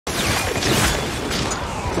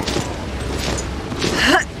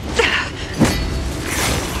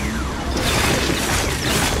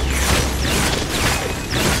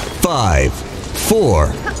4,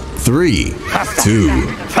 3, 2,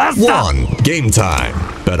 1. Game time.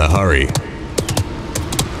 Better hurry. The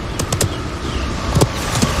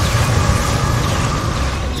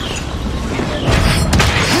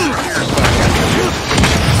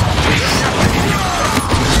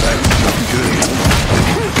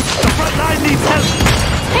front line needs help!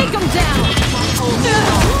 Take him down!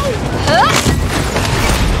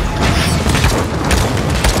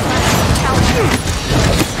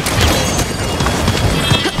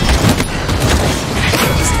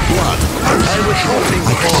 Blood. I was hoping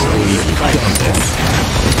for done this.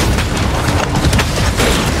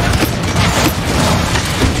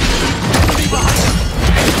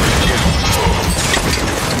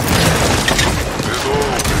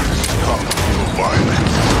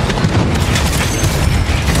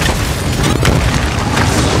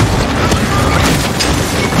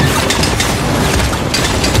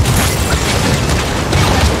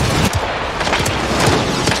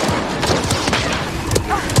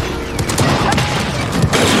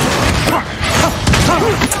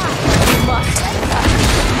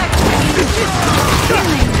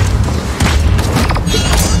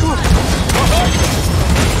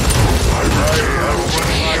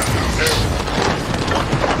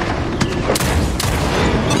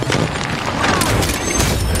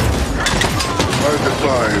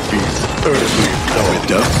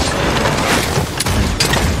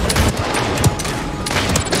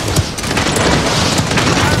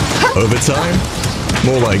 Overtime?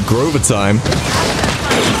 More like Grover time.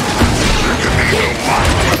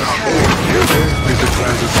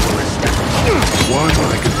 One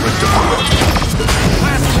I can rectify.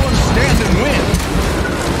 Last one stand and win!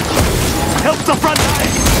 Help the front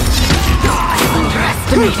line! I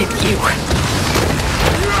underestimated you.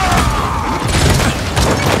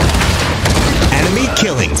 Enemy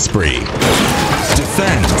killing spree.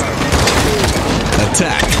 Defend.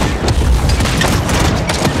 Attack.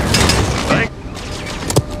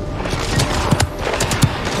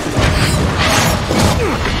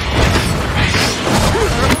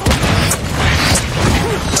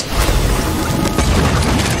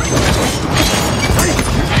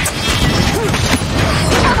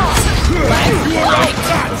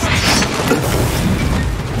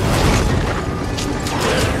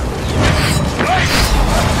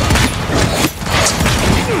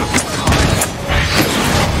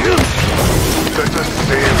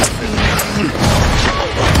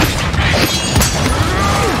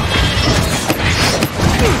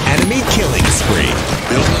 Enemy killing spree.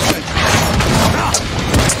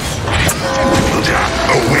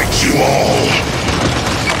 Await you all.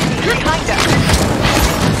 Kinda.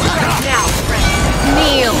 Now, friend.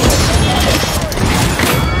 Kneel.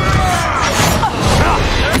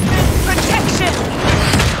 Protection.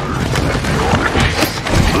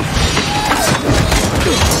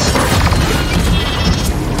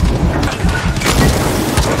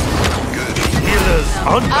 Healers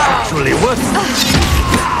aren't actually worth it.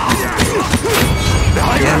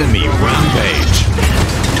 Enemy rampage.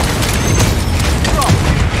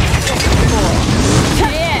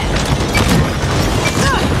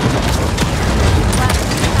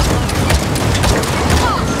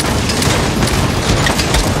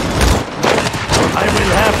 I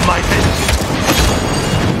will have my finish.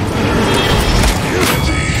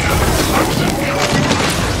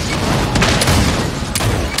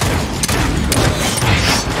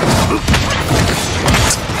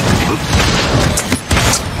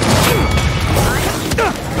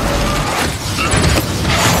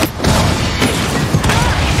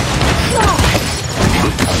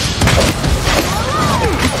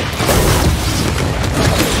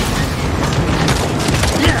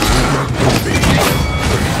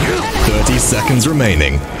 Seconds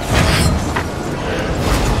remaining.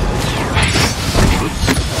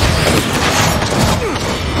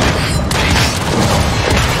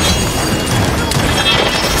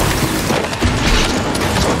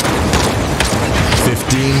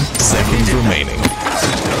 Seconds remaining.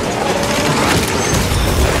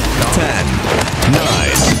 10, 9,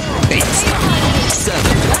 8, 7,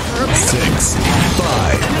 6,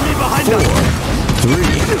 5, 4, 3,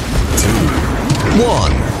 2,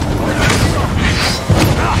 1.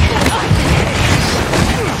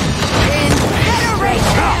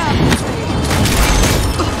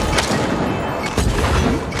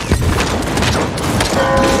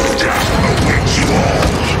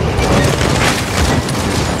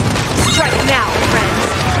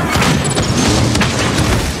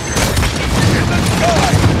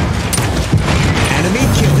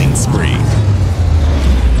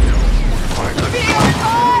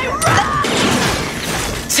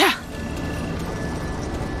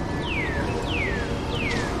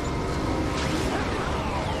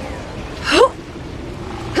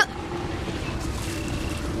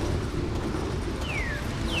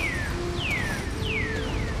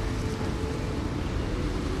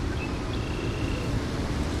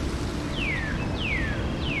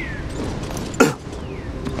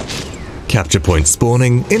 Capture point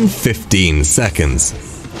spawning in 15 seconds.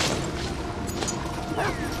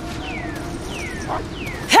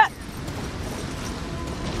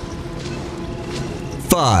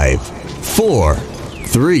 Five, 4,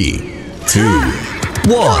 3, 2,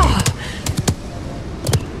 1.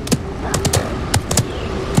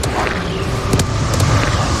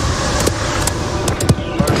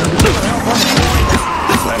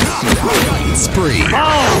 Spree.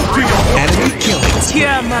 Enemy killing.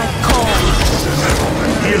 Hear my call.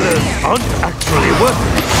 Healers aren't actually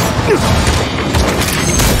working.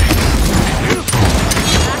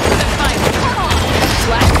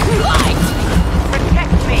 Black light.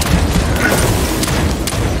 Protect me.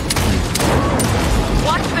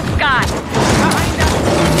 Watch the sky. Behind us.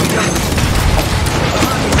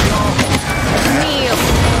 Kneel.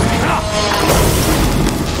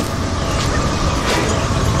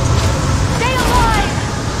 Stay alive.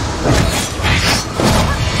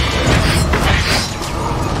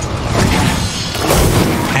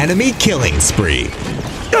 Enemy killing spree.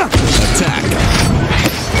 Attack.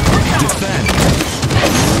 Defend.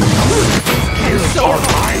 So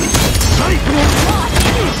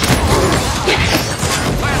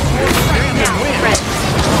now, friends.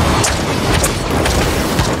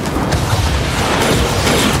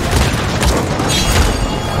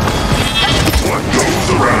 What goes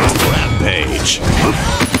around? Rampage.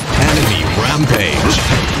 Enemy rampage.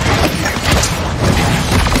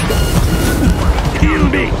 Heal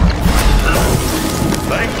me.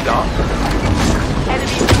 Thanks, Doc.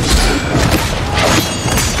 Enemy.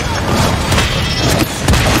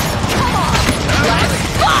 Black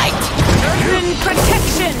light. Earthen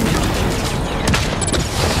protection.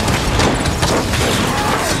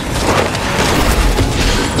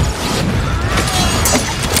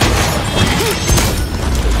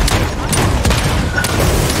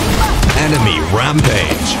 Enemy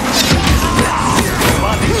rampage.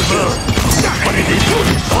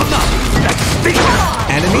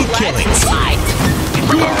 Enemy killing spree.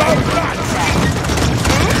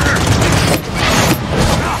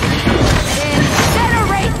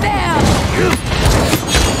 Incinerate them.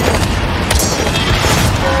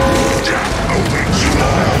 Death awaits you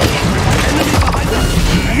all.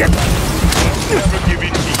 Never give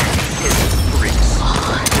in to you, freaks.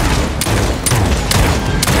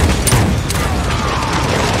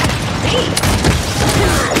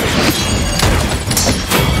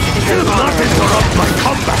 Do not interrupt my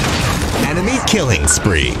combat. Enemy killing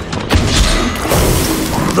spree.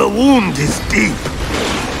 The wound is deep.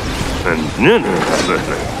 And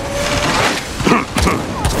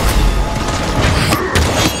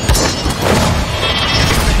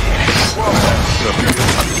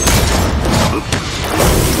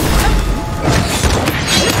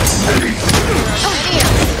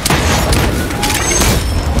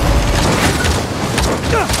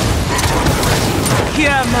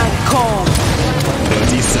Hear my call.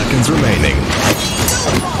 30 seconds remaining.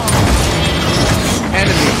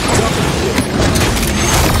 Enemy double kill.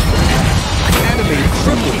 Enemy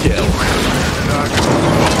triple kill.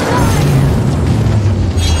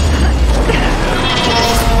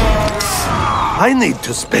 I need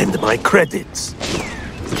to spend my credits.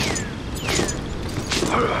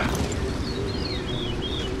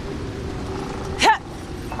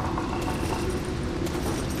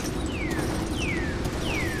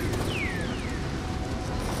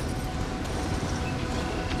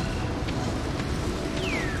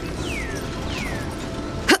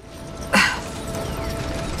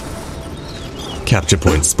 Capture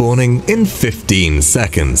point spawning in 15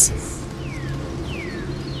 seconds.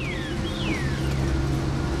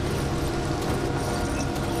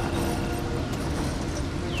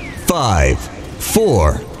 Five,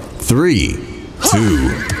 4, 3, 2,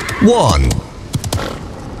 1.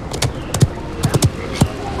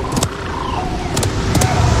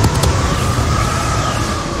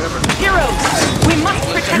 Heroes, we must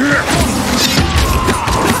protect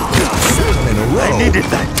In a row. I needed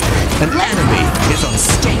that. An enemy is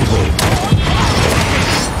unstoppable.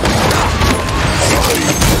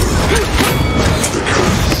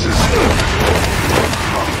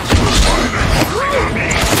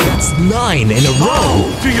 That's 9 in a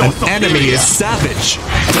row. An enemy is savage.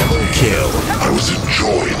 Double kill. I was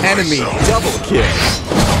enjoying Enemy myself. double kill.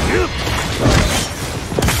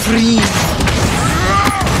 Free.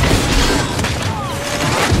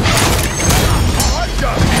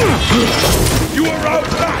 You are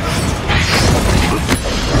outmatched!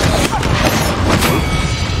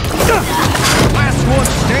 Last one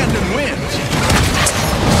standing wins!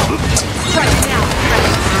 right now.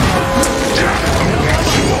 Death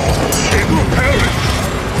awaits you all. In Paris.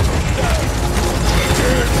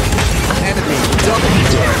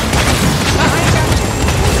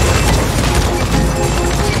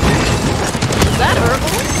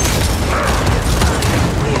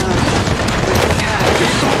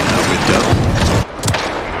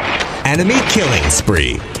 Enemy killing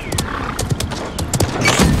spree.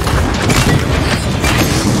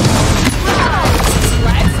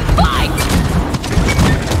 Let's fight!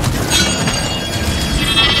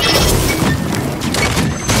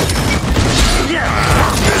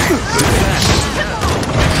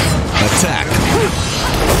 Attack.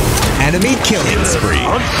 Enemy killing spree.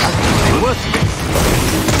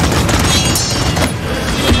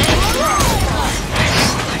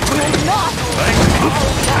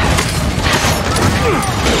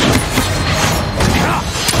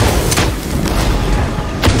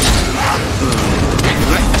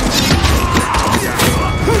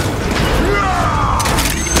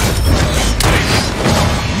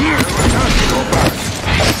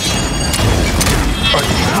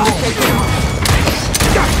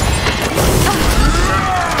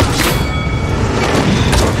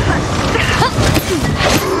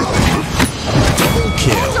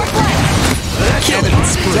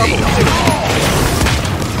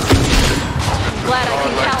 Glad I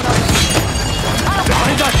can count on you.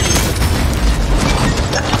 Behind us!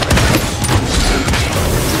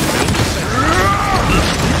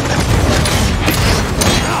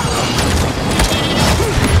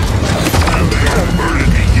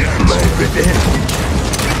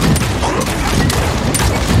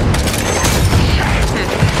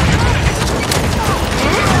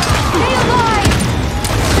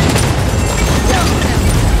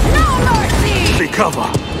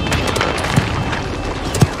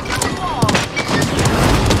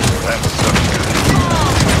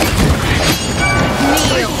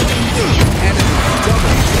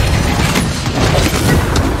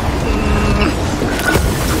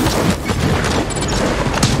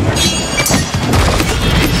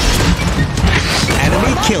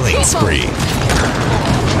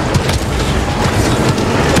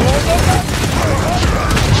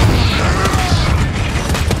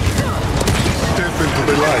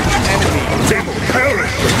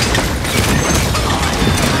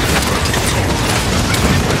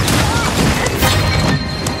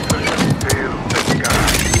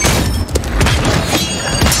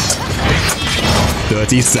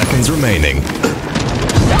 30 seconds remaining.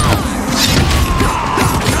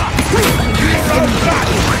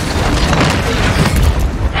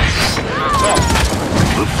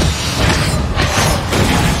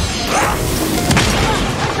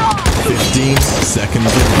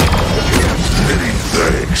 Seconds remaining. Many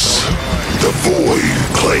thanks. The void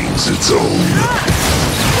claims its own.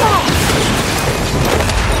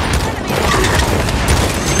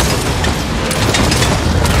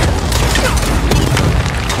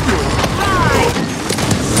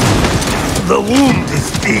 The wound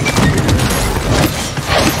is deep.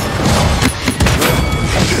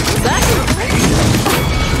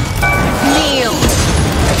 Kneel.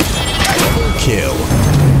 Kill.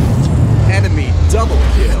 Enemy double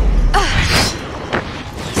kill.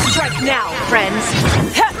 Strike now, friends.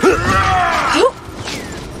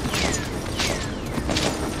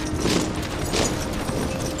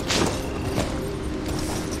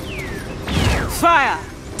 Fire,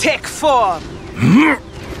 take form.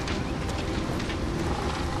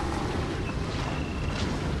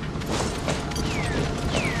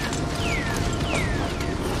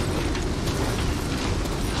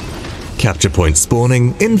 Capture point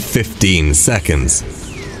spawning in 15 seconds.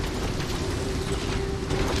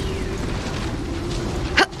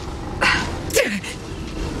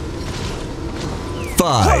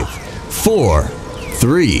 5, 4,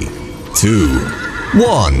 3, 2,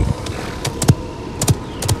 1.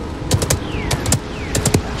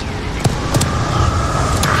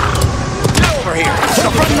 Get over here. The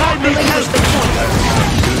front line has the point.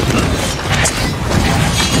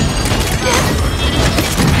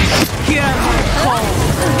 Hear my call.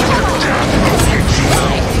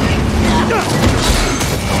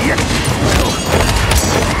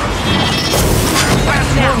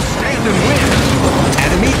 Last one stand and win.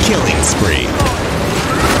 Enemy killing spree.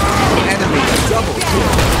 Enemy double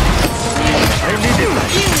kill.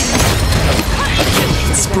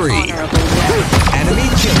 Spree. Enemy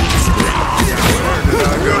killing spree.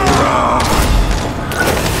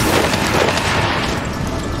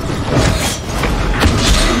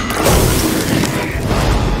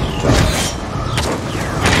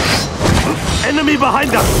 Enemy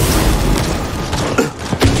behind us!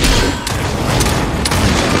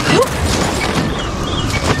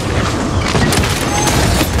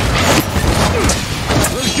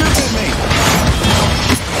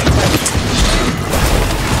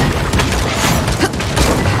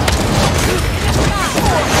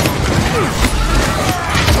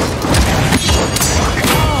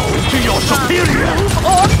 To your superior!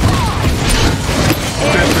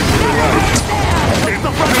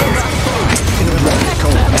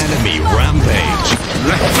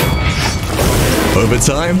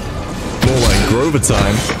 Overtime? More like Grover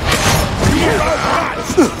time.